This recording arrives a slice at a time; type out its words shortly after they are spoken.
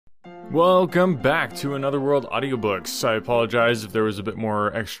Welcome back to Another World Audiobooks. I apologize if there was a bit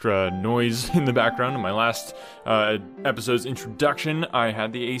more extra noise in the background. In my last episode's introduction, I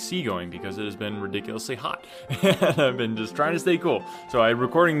had the AC going because it has been ridiculously hot. And I've been just trying to stay cool. So I'm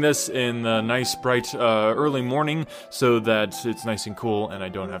recording this in the nice, bright, early morning so that it's nice and cool and I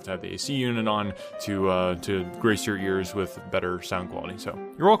don't have to have the AC unit on to grace your ears with better sound quality. So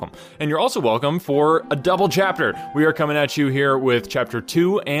you're welcome. And you're also welcome for a double chapter. We are coming at you here with chapter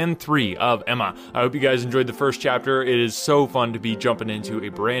 2 and 3 of Emma. I hope you guys enjoyed the first chapter. It is so fun to be jumping into a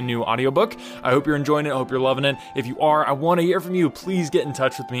brand new audiobook. I hope you're enjoying it. I hope you're loving it. If you are, I want to hear from you. Please get in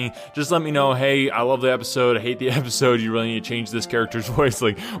touch with me. Just let me know, hey, I love the episode. I hate the episode. You really need to change this character's voice.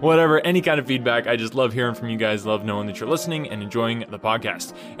 Like, whatever, any kind of feedback. I just love hearing from you guys. Love knowing that you're listening and enjoying the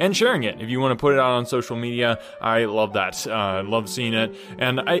podcast and sharing it. If you want to put it out on social media, I love that. Love seeing it.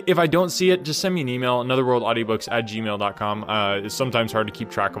 And if I don't see it, just send me an email, anotherworldaudiobooks@gmail.com. It's sometimes hard to keep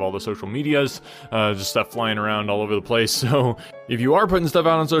track of all the social medias, just stuff flying around all over the place. So if you are putting stuff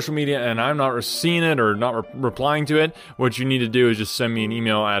out on social media and I'm not seeing it or not replying to it, what you need to do is just send me an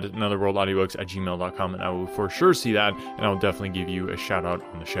email at anotherworldaudiobooks@gmail.com and I will for sure see that and I'll definitely give you a shout out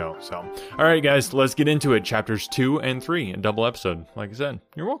on the show. So, all right, guys, let's get into it. Chapters 2 and 3, a double episode. Like I said,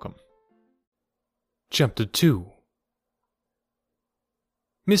 you're welcome. Chapter 2.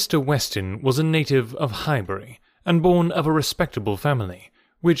 Mr. Weston was a native of Highbury and born of a respectable family,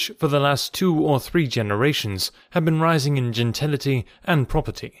 which for the last 2 or 3 generations had been rising in gentility and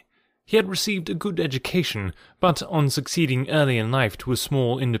property. He had received a good education, but on succeeding early in life to a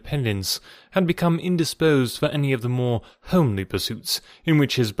small independence, had become indisposed for any of the more homely pursuits in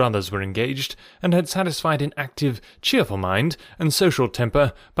which his brothers were engaged, and had satisfied an active, cheerful mind and social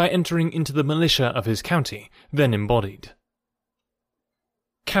temper by entering into the militia of his county, then embodied.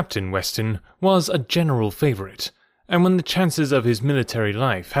 Captain Weston was a general favourite, and when the chances of his military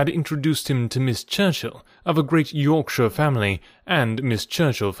life had introduced him to Miss Churchill, of a great Yorkshire family, and Miss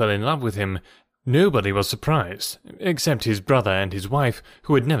Churchill fell in love with him, nobody was surprised, except his brother and his wife,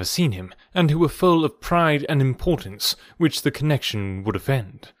 who had never seen him, and who were full of pride and importance, which the connection would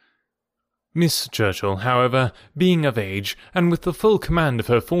offend. Miss Churchill, however, being of age, and with the full command of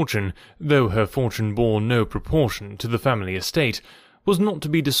her fortune, though her fortune bore no proportion to the family estate, was not to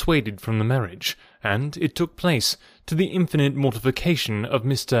be dissuaded from the marriage, and it took place, to the infinite mortification of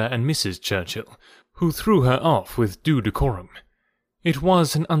Mr. and Mrs. Churchill, who threw her off with due decorum. It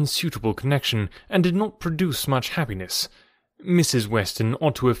was an unsuitable connection, and did not produce much happiness. Mrs. Weston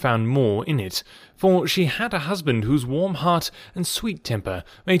ought to have found more in it, for she had a husband whose warm heart and sweet temper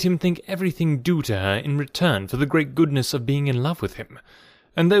made him think everything due to her in return for the great goodness of being in love with him.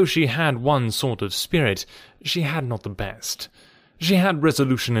 And though she had one sort of spirit, she had not the best. She had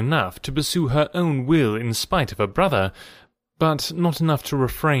resolution enough to pursue her own will in spite of her brother, but not enough to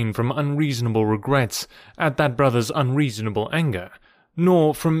refrain from unreasonable regrets at that brother's unreasonable anger,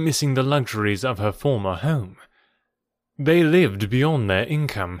 nor from missing the luxuries of her former home. They lived beyond their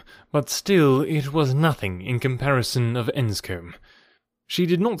income, but still it was nothing in comparison of Enscombe. She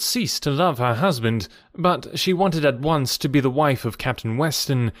did not cease to love her husband, but she wanted at once to be the wife of Captain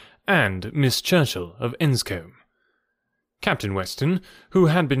Weston and Miss Churchill of Enscombe. Captain Weston, who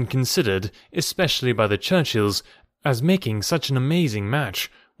had been considered, especially by the Churchills, as making such an amazing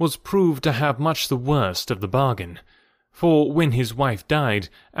match, was proved to have much the worst of the bargain, for when his wife died,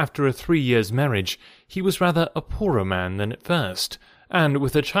 after a 3 years' marriage, he was rather a poorer man than at first, and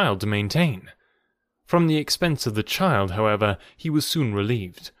with a child to maintain. From the expense of the child, however, he was soon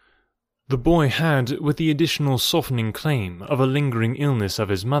relieved. The boy had, with the additional softening claim of a lingering illness of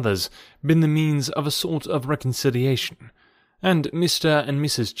his mother's, been the means of a sort of reconciliation, and Mr. and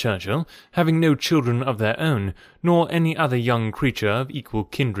Mrs. Churchill, having no children of their own, nor any other young creature of equal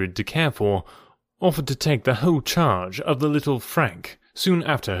kindred to care for, offered to take the whole charge of the little Frank soon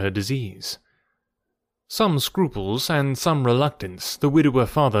after her disease. Some scruples and some reluctance the widower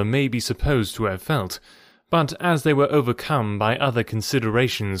father may be supposed to have felt, but as they were overcome by other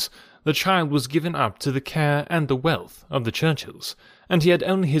considerations, the child was given up to the care and the wealth of the Churchills, and he had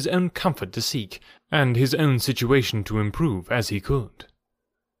only his own comfort to seek, and his own situation to improve as he could.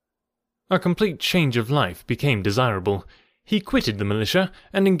 A complete change of life became desirable. He quitted the militia,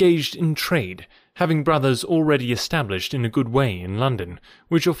 and engaged in trade, having brothers already established in a good way in London,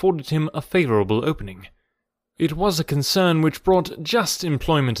 which afforded him a favourable opening. It was a concern which brought just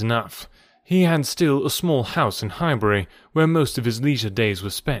employment enough. He had still a small house in Highbury, where most of his leisure days were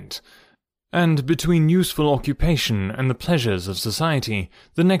spent, and between useful occupation and the pleasures of society,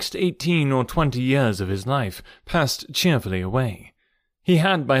 the next 18 or 20 years of his life passed cheerfully away. He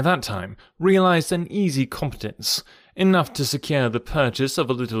had by that time realized an easy competence, enough to secure the purchase of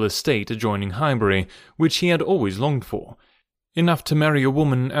a little estate adjoining Highbury, which he had always longed for, enough to marry a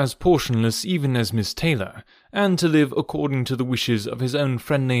woman as portionless even as Miss Taylor, and to live according to the wishes of his own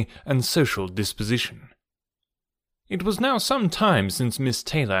friendly and social disposition. It was now some time since Miss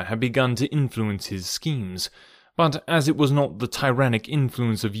Taylor had begun to influence his schemes, but as it was not the tyrannic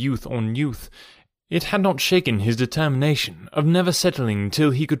influence of youth on youth, it had not shaken his determination of never settling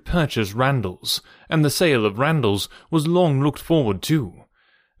till he could purchase Randalls, and the sale of Randalls was long looked forward to.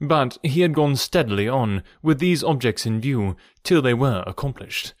 But he had gone steadily on with these objects in view till they were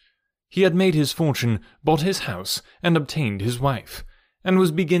accomplished. He had made his fortune, bought his house, and obtained his wife, and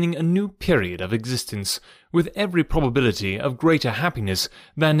was beginning a new period of existence, with every probability of greater happiness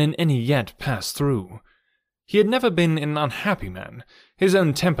than in any yet passed through. He had never been an unhappy man. His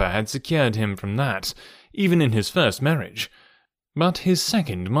own temper had secured him from that, even in his first marriage. But his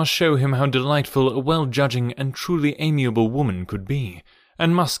second must show him how delightful a well-judging and truly amiable woman could be,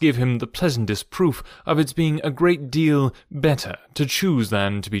 and must give him the pleasantest proof of its being a great deal better to choose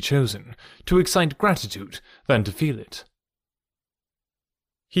than to be chosen, to excite gratitude than to feel it.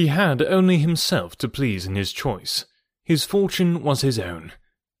 He had only himself to please in his choice. His fortune was his own.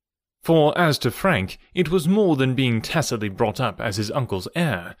 For as to Frank, it was more than being tacitly brought up as his uncle's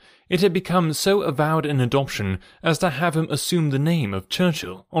heir. It had become so avowed an adoption as to have him assume the name of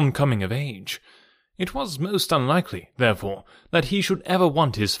Churchill on coming of age. It was most unlikely, therefore, that he should ever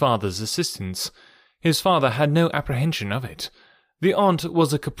want his father's assistance. His father had no apprehension of it. The aunt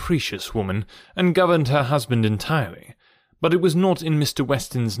was a capricious woman, and governed her husband entirely. But it was not in Mr.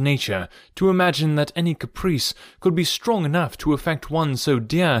 Weston's nature to imagine that any caprice could be strong enough to affect one so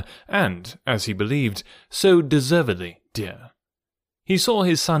dear and, as he believed, so deservedly dear. He saw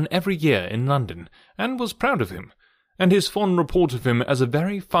his son every year in London, and was proud of him, and his fond report of him as a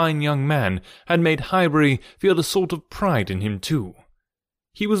very fine young man had made Highbury feel a sort of pride in him too.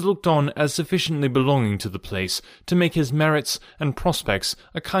 He was looked on as sufficiently belonging to the place to make his merits and prospects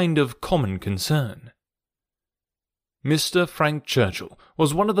a kind of common concern. Mr. Frank Churchill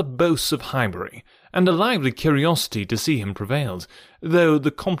was one of the boasts of Highbury, and a lively curiosity to see him prevailed, though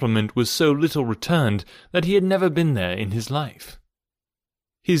the compliment was so little returned that he had never been there in his life.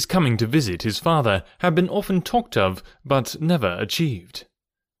 His coming to visit his father had been often talked of, but never achieved.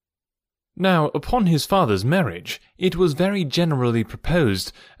 Now, upon his father's marriage, it was very generally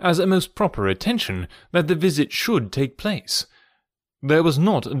proposed, as a most proper attention, that the visit should take place. There was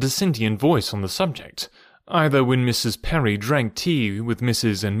not a dissentient voice on the subject, either when Mrs. Perry drank tea with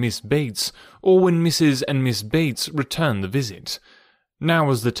Mrs. and Miss Bates, or when Mrs. and Miss Bates returned the visit. Now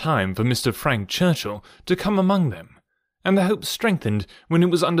was the time for Mr. Frank Churchill to come among them, and the hope strengthened when it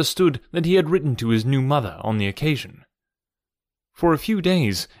was understood that he had written to his new mother on the occasion. For a few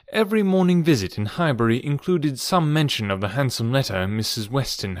days, every morning visit in Highbury included some mention of the handsome letter Mrs.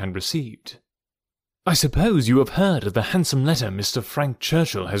 Weston had received. "I suppose you have heard of the handsome letter Mr. Frank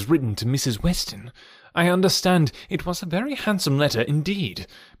Churchill has written to Mrs. Weston. I understand it was a very handsome letter indeed.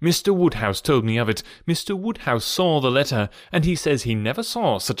 Mr. Woodhouse told me of it. Mr. Woodhouse saw the letter, and he says he never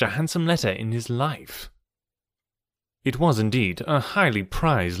saw such a handsome letter in his life." It was indeed a highly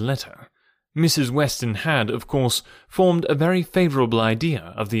prized letter. Mrs. Weston had, of course, formed a very favourable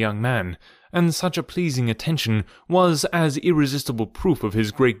idea of the young man, and such a pleasing attention was as irresistible proof of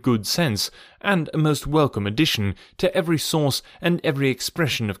his great good sense, and a most welcome addition to every source and every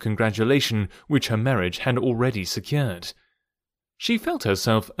expression of congratulation which her marriage had already secured. She felt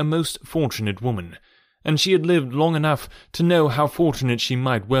herself a most fortunate woman, and she had lived long enough to know how fortunate she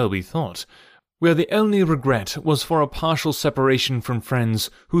might well be thought, where the only regret was for a partial separation from friends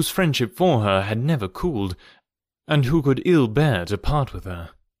whose friendship for her had never cooled, and who could ill bear to part with her.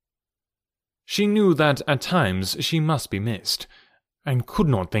 She knew that at times she must be missed, and could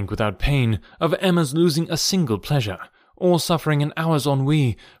not think without pain of Emma's losing a single pleasure, or suffering an hour's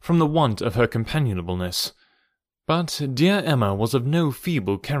ennui from the want of her companionableness. But dear Emma was of no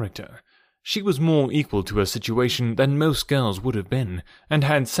feeble character. She was more equal to her situation than most girls would have been, and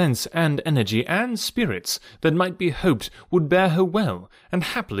had sense and energy and spirits that might be hoped would bear her well and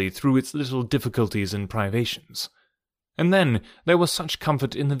happily through its little difficulties and privations. And then there was such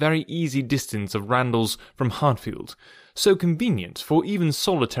comfort in the very easy distance of Randalls from Hartfield, so convenient for even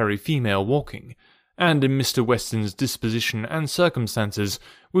solitary female walking, and in Mr. Weston's disposition and circumstances,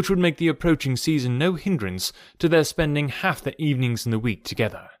 which would make the approaching season no hindrance to their spending half the evenings in the week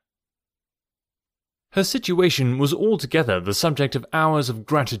together. Her situation was altogether the subject of hours of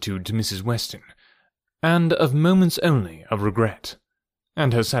gratitude to Mrs. Weston, and of moments only of regret,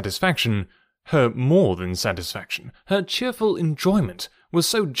 and her satisfaction, her more than satisfaction, her cheerful enjoyment was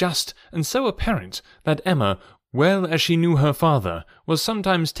so just and so apparent that Emma, well as she knew her father was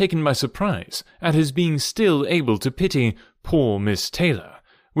sometimes taken by surprise at his being still able to pity poor Miss Taylor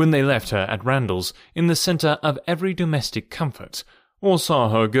when they left her at Randalls in the centre of every domestic comfort, or saw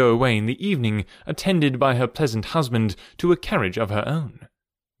her go away in the evening attended by her pleasant husband to a carriage of her own.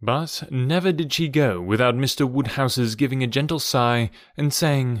 But never did she go without Mr. Woodhouse's giving a gentle sigh and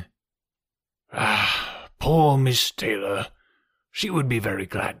saying, "Ah, poor Miss Taylor. She would be very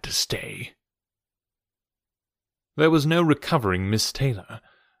glad to stay." There was no recovering Miss Taylor,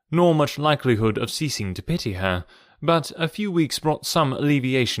 nor much likelihood of ceasing to pity her, but a few weeks brought some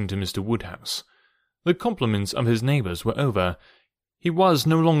alleviation to Mr. Woodhouse. The compliments of his neighbours were over. He was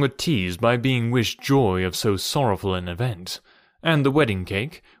no longer teased by being wished joy of so sorrowful an event, and the wedding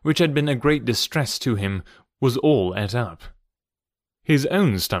cake, which had been a great distress to him, was all ate up. His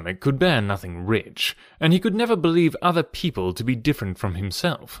own stomach could bear nothing rich, and he could never believe other people to be different from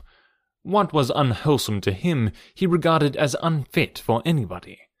himself. What was unwholesome to him he regarded as unfit for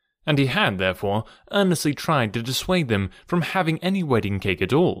anybody, and he had, therefore, earnestly tried to dissuade them from having any wedding cake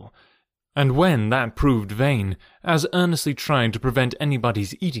at all, and when that proved vain, as earnestly tried to prevent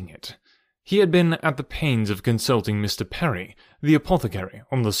anybody's eating it. He had been at the pains of consulting Mr. Perry, the apothecary,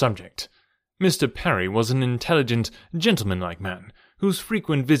 on the subject. Mr. Perry was an intelligent, gentlemanlike man, whose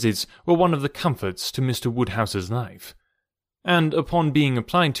frequent visits were one of the comforts to Mr. Woodhouse's life. And upon being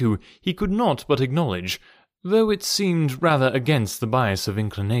applied to, he could not but acknowledge, though it seemed rather against the bias of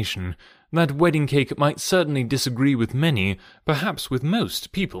inclination, that wedding cake might certainly disagree with many, perhaps with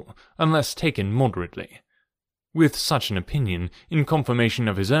most, people, unless taken moderately. With such an opinion, in confirmation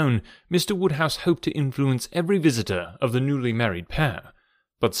of his own, Mr. Woodhouse hoped to influence every visitor of the newly married pair.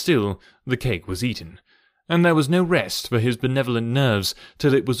 But still, the cake was eaten, and there was no rest for his benevolent nerves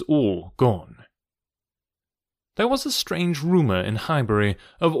till it was all gone. There was a strange rumour in Highbury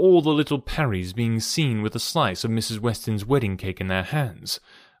of all the little Parrys being seen with a slice of Mrs. Weston's wedding cake in their hands,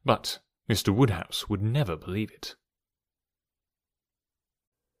 but Mr. Woodhouse would never believe it.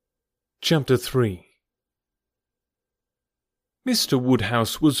 Chapter 3. Mr.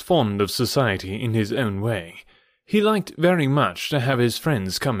 Woodhouse was fond of society in his own way. He liked very much to have his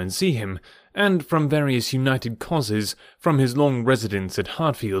friends come and see him, and from various united causes, from his long residence at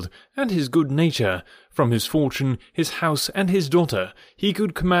Hartfield, and his good nature, from his fortune, his house, and his daughter, he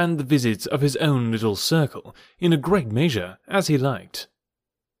could command the visits of his own little circle, in a great measure, as he liked.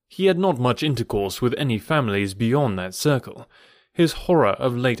 He had not much intercourse with any families beyond that circle. His horror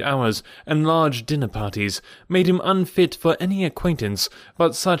of late hours and large dinner parties made him unfit for any acquaintance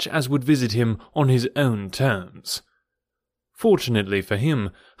but such as would visit him on his own terms. Fortunately for him,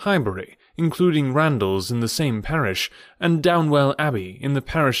 Highbury, including Randalls in the same parish, and Downwell Abbey in the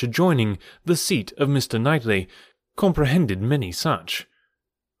parish adjoining, the seat of Mr. Knightley, comprehended many such.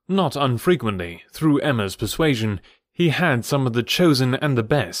 Not unfrequently, through Emma's persuasion, he had some of the chosen and the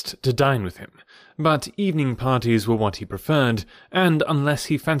best to dine with him, but evening parties were what he preferred, and unless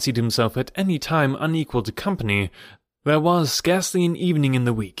he fancied himself at any time unequal to company, there was scarcely an evening in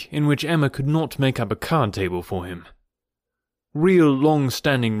the week in which Emma could not make up a card-table for him. Real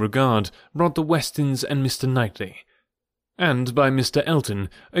long-standing regard brought the Westons and Mr. Knightley, and by Mr. Elton,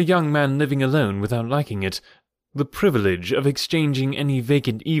 a young man living alone without liking it, the privilege of exchanging any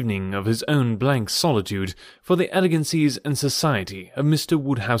vacant evening of his own blank solitude for the elegancies and society of Mr.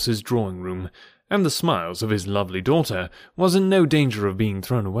 Woodhouse's drawing-room, and the smiles of his lovely daughter, was in no danger of being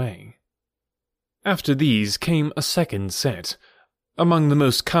thrown away. After these came a second set, among the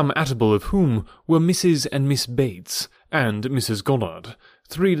most come-at-able of whom were Mrs. and Miss Bates, and Mrs. Goddard,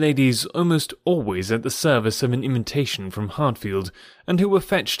 three ladies almost always at the service of an invitation from Hartfield, and who were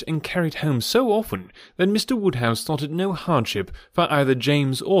fetched and carried home so often that Mr. Woodhouse thought it no hardship for either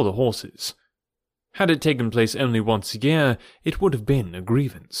James or the horses. Had it taken place only once a year, it would have been a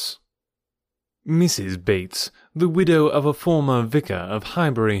grievance. Mrs. Bates, the widow of a former vicar of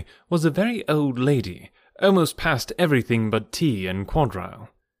Highbury, was a very old lady, almost past everything but tea and quadrille.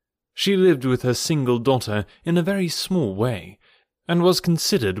 She lived with her single daughter in a very small way, and was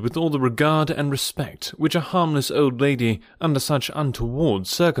considered with all the regard and respect which a harmless old lady under such untoward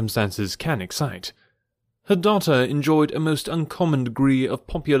circumstances can excite. Her daughter enjoyed a most uncommon degree of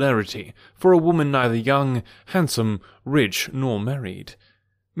popularity for a woman neither young, handsome, rich, nor married.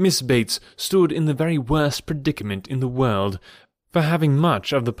 Miss Bates stood in the very worst predicament in the world, for having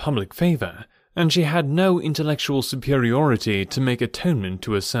much of the public favour, and she had no intellectual superiority to make atonement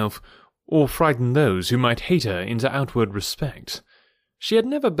to herself, or frighten those who might hate her into outward respect. She had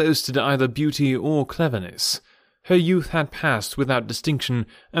never boasted either beauty or cleverness. Her youth had passed without distinction,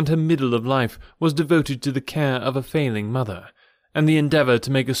 and her middle of life was devoted to the care of a failing mother, and the endeavour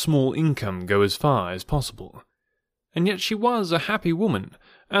to make a small income go as far as possible. and yet she was a happy woman,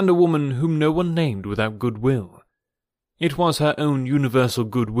 and a woman whom no one named without goodwill. It was her own universal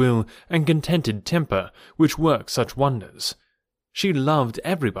goodwill and contented temper which worked such wonders. She loved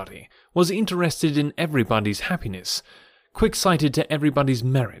everybody, was interested in everybody's happiness, quick-sighted to everybody's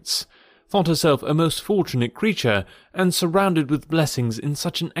merits, thought herself a most fortunate creature, and surrounded with blessings in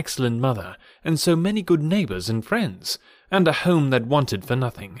such an excellent mother, and so many good neighbours and friends, and a home that wanted for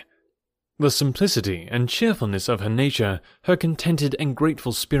nothing. The simplicity and cheerfulness of her nature, her contented and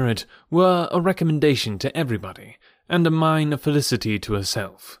grateful spirit, were a recommendation to everybody, and a mine of felicity to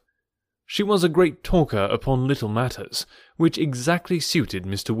herself. She was a great talker upon little matters, which exactly suited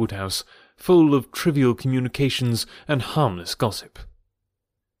Mr. Woodhouse, full of trivial communications and harmless gossip.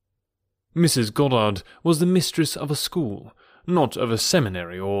 Mrs. Goddard was the mistress of a school, not of a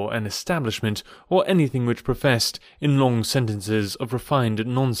seminary or an establishment or anything which professed, in long sentences of refined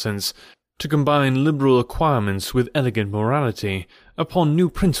nonsense, to combine liberal acquirements with elegant morality, upon new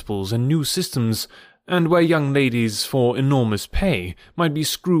principles and new systems, and where young ladies for enormous pay might be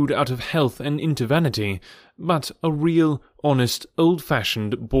screwed out of health and into vanity, but a real, honest,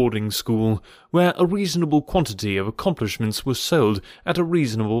 old-fashioned boarding school, where a reasonable quantity of accomplishments were sold at a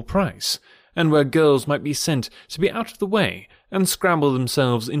reasonable price, and where girls might be sent to be out of the way and scramble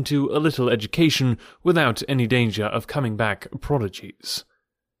themselves into a little education without any danger of coming back prodigies.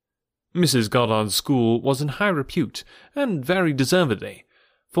 Mrs. Goddard's school was in high repute, and very deservedly,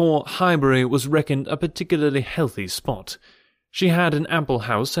 for Highbury was reckoned a particularly healthy spot. She had an ample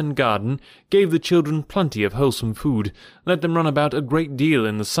house and garden, gave the children plenty of wholesome food, let them run about a great deal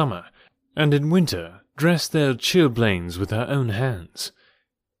in the summer, and in winter dressed their chilblains with her own hands.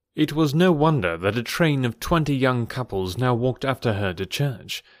 It was no wonder that a train of 20 young couples now walked after her to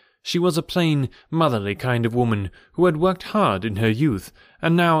church. She was a plain, motherly kind of woman who had worked hard in her youth,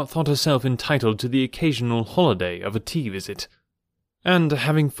 and now thought herself entitled to the occasional holiday of a tea visit, and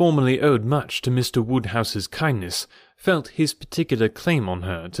having formerly owed much to Mr. Woodhouse's kindness, felt his particular claim on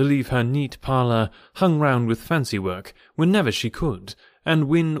her to leave her neat parlour hung round with fancy work whenever she could, and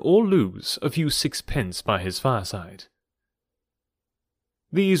win or lose a few sixpence by his fireside.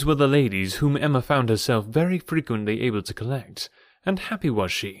 These were the ladies whom Emma found herself very frequently able to collect, and happy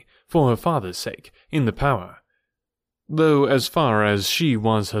was she, for her father's sake, in the power. Though as far as she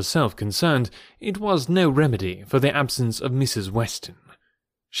was herself concerned, it was no remedy for the absence of Mrs. Weston.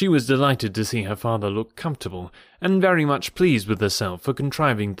 She was delighted to see her father look comfortable, and very much pleased with herself for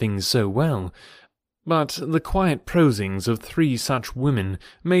contriving things so well, but the quiet prosings of 3 such women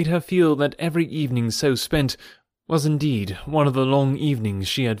made her feel that every evening so spent was indeed one of the long evenings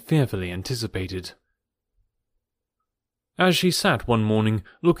she had fearfully anticipated. As she sat one morning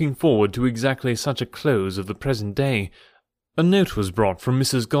looking forward to exactly such a close of the present day, a note was brought from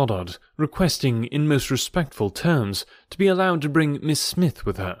Mrs. Goddard, requesting in most respectful terms to be allowed to bring Miss Smith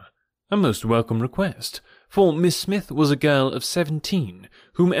with her. A most welcome request, for Miss Smith was a girl of 17,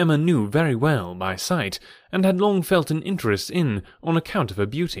 whom Emma knew very well by sight, and had long felt an interest in on account of her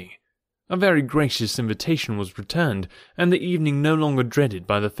beauty. A very gracious invitation was returned, and the evening no longer dreaded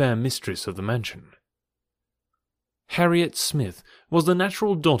by the fair mistress of the mansion. Harriet Smith was the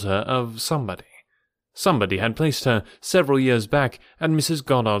natural daughter of somebody. Somebody had placed her several years back at Mrs.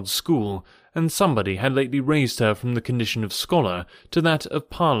 Goddard's school, and somebody had lately raised her from the condition of scholar to that of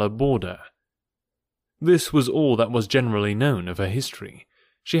parlour boarder. This was all that was generally known of her history.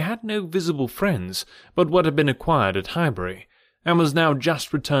 She had no visible friends but what had been acquired at Highbury, and was now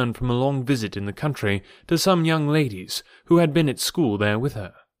just returned from a long visit in the country to some young ladies who had been at school there with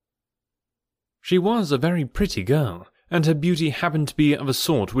her. She was a very pretty girl, and her beauty happened to be of a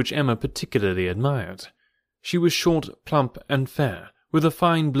sort which Emma particularly admired. She was short, plump, and fair, with a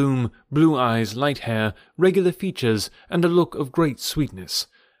fine bloom, blue eyes, light hair, regular features, and a look of great sweetness,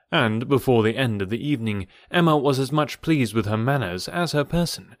 and before the end of the evening Emma was as much pleased with her manners as her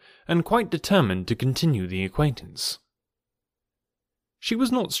person, and quite determined to continue the acquaintance. She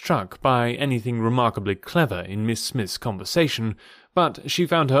was not struck by anything remarkably clever in Miss Smith's conversation, but she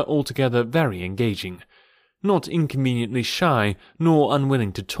found her altogether very engaging, not inconveniently shy nor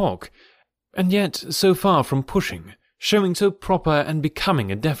unwilling to talk, and yet so far from pushing, showing so proper and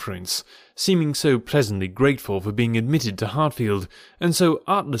becoming a deference, seeming so pleasantly grateful for being admitted to Hartfield, and so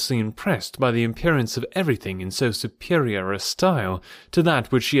artlessly impressed by the appearance of everything in so superior a style to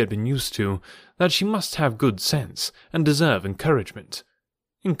that which she had been used to, that she must have good sense, and deserve encouragement.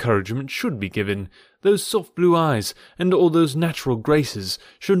 Encouragement should be given. Those soft blue eyes and all those natural graces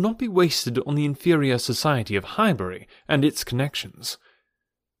should not be wasted on the inferior society of Highbury and its connections.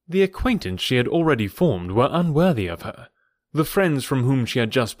 The acquaintance she had already formed were unworthy of her. The friends from whom she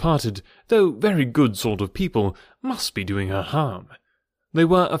had just parted, though very good sort of people, must be doing her harm. They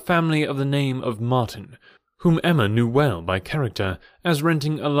were a family of the name of Martin, whom Emma knew well by character, as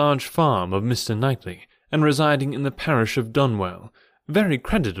renting a large farm of Mr. Knightley, and residing in the parish of Dunwell, very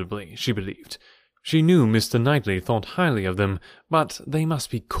creditably, she believed. She knew Mr. Knightley thought highly of them, but they must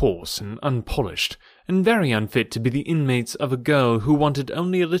be coarse and unpolished, and very unfit to be the inmates of a girl who wanted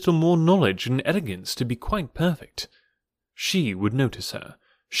only a little more knowledge and elegance to be quite perfect. She would notice her,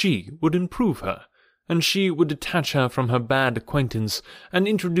 she would improve her, and she would detach her from her bad acquaintance and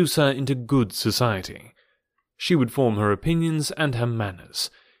introduce her into good society. She would form her opinions and her manners.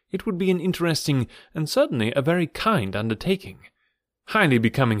 It would be an interesting and certainly a very kind undertaking, highly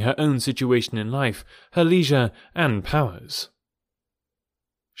becoming her own situation in life, her leisure and powers.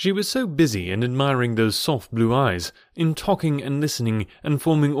 She was so busy in admiring those soft blue eyes, in talking and listening and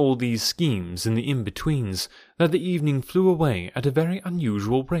forming all these schemes in the in-betweens, that the evening flew away at a very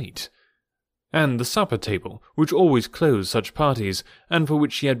unusual rate. And the supper table, which always closed such parties, and for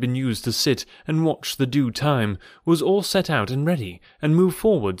which she had been used to sit and watch the due time, was all set out and ready, and moved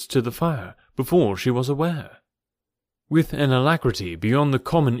forwards to the fire, before she was aware. With an alacrity beyond the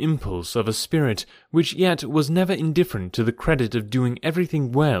common impulse of a spirit which yet was never indifferent to the credit of doing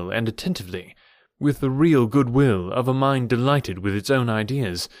everything well and attentively, with the real goodwill of a mind delighted with its own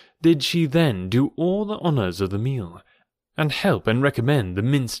ideas, did she then do all the honours of the meal, and help and recommend the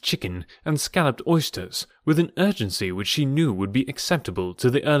minced chicken and scalloped oysters with an urgency which she knew would be acceptable to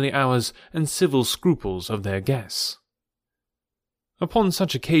the early hours and civil scruples of their guests. Upon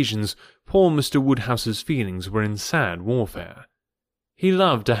such occasions, poor Mr. Woodhouse's feelings were in sad warfare. He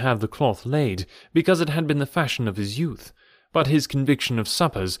loved to have the cloth laid, because it had been the fashion of his youth, but his conviction of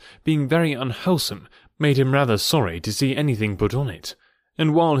suppers being very unwholesome made him rather sorry to see anything put on it,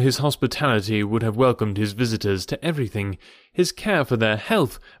 and while his hospitality would have welcomed his visitors to everything, his care for their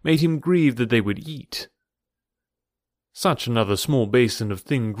health made him grieve that they would eat. Such another small basin of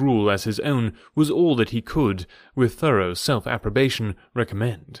thin gruel as his own was all that he could, with thorough self-approbation,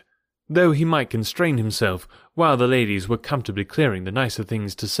 recommend, though he might constrain himself, while the ladies were comfortably clearing the nicer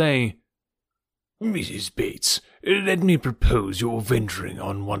things, to say, "Mrs. Bates, let me propose your venturing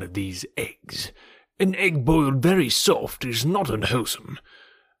on one of these eggs. An egg boiled very soft is not unwholesome.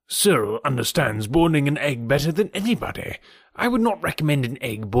 Cyril understands boiling an egg better than anybody. I would not recommend an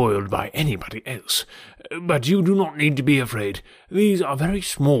egg boiled by anybody else. But you do not need to be afraid. These are very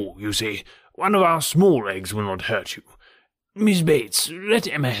small, you see. One of our small eggs will not hurt you. Miss Bates, let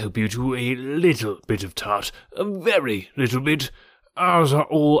Emma help you to a little bit of tart, a very little bit. Ours are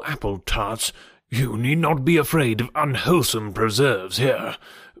all apple tarts. You need not be afraid of unwholesome preserves here.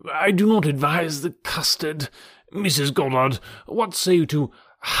 I do not advise the custard. Mrs. Goddard, what say you to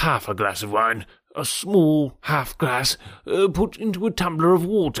half a glass of wine, a small half-glass, put into a tumbler of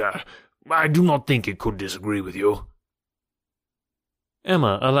water? I do not think it could disagree with you."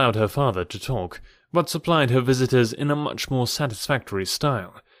 Emma allowed her father to talk, but supplied her visitors in a much more satisfactory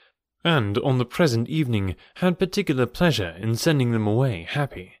style, and on the present evening had particular pleasure in sending them away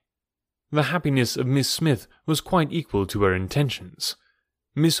happy. The happiness of Miss Smith was quite equal to her intentions.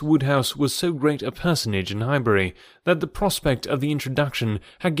 Miss Woodhouse was so great a personage in Highbury that the prospect of the introduction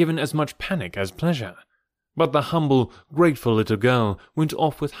had given as much panic as pleasure. But the humble, grateful little girl went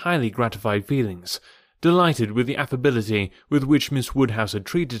off with highly gratified feelings, delighted with the affability with which Miss Woodhouse had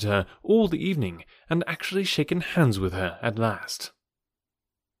treated her all the evening, and actually shaken hands with her at last.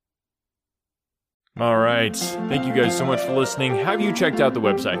 Alright, thank you guys so much for listening. Have you checked out the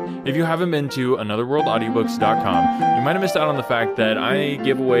website? If you haven't been to anotherworldaudiobooks.com, you might have missed out on the fact that I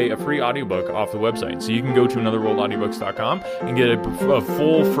give away a free audiobook off the website. So you can go to anotherworldaudiobooks.com and get a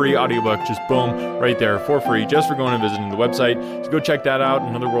full free audiobook, just boom, right there for free, just for going and visiting the website. So go check that out,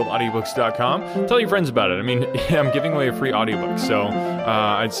 anotherworldaudiobooks.com. Tell your friends about it. I mean, I'm giving away a free audiobook, so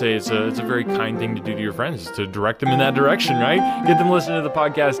I'd say it's a very kind thing to do to your friends, to direct them in that direction, right? Get them listening to the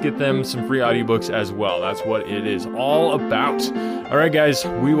podcast, get them some free audiobooks as well. That's what it is all about. All right, guys,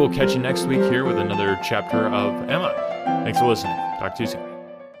 we will catch you next week here with another chapter of Emma. Thanks for listening. Talk to you soon.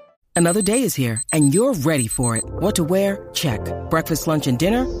 Another day is here, and you're ready for it. What to wear? Check. Breakfast, lunch, and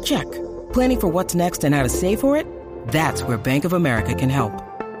dinner? Check. Planning for what's next and how to save for it? That's where Bank of America can help.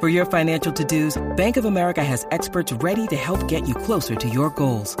 For your financial to-dos, Bank of America has experts ready to help get you closer to your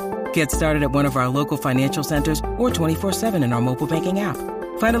goals. Get started at one of our local financial centers or 24/7 in our mobile banking app.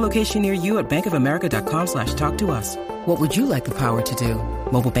 Find a location near you at bankofamerica.com/talktous. What would you like the power to do?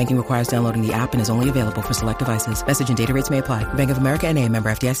 Mobile banking requires downloading the app and is only available for select devices. Message and data rates may apply. Bank of America NA, member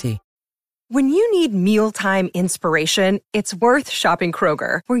FDIC. When you need mealtime inspiration, it's worth shopping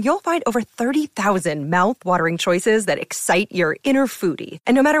Kroger, where you'll find over 30,000 mouth-watering choices that excite your inner foodie.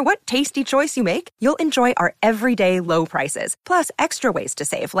 And no matter what tasty choice you make, you'll enjoy our everyday low prices, plus extra ways to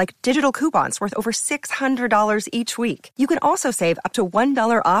save, like digital coupons worth over $600 each week. You can also save up to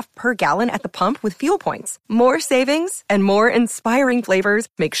 $1 off per gallon at the pump with fuel points. More savings and more inspiring flavors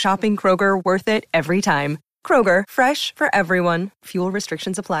make shopping Kroger worth it every time. Kroger, fresh for everyone. Fuel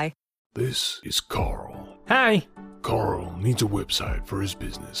restrictions apply. This is Carl. Hi. Carl needs a website for his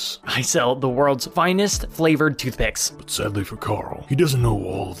business. I sell the world's finest flavored toothpicks. But sadly for Carl, he doesn't know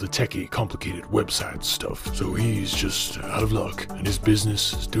all the techie, complicated website stuff, so he's just out of luck, and his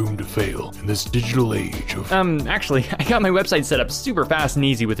business is doomed to fail in this digital age of... Actually, I got my website set up super fast and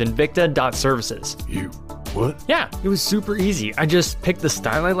easy with Invicta.services. What? Yeah, it was super easy. I just picked the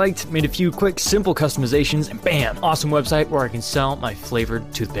style I liked, made a few quick, simple customizations, and bam! Awesome website where I can sell my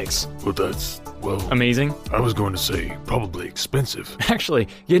flavored toothpicks. Well, that's... well... amazing? I was going to say, probably expensive. Actually,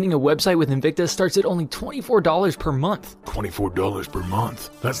 getting a website with Invicta starts at only $24 per month. $24 per month?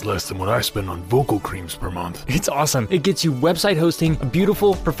 That's less than what I spend on vocal creams per month. It's awesome. It gets you website hosting, a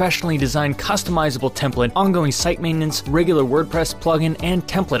beautiful, professionally designed, customizable template, ongoing site maintenance, regular WordPress plugin, and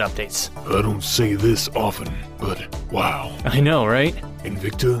template updates. I don't say this often, but wow. I know, right?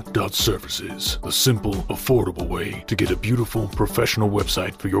 Invicta.services, the simple, affordable way to get a beautiful, professional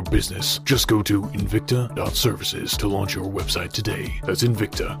website for your business. Just go to Invicta.services to launch your website today. That's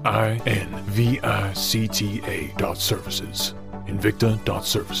Invicta, INVICTA.services.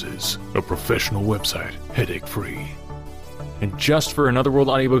 Invicta.services, a professional website, headache-free. And just for Another World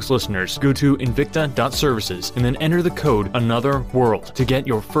Audiobooks listeners, go to Invicta.services and then enter the code Another World to get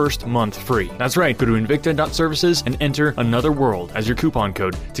your first month free. That's right, go to Invicta.services and enter Another World as your coupon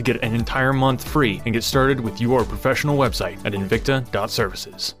code to get an entire month free and get started with your professional website at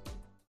Invicta.services.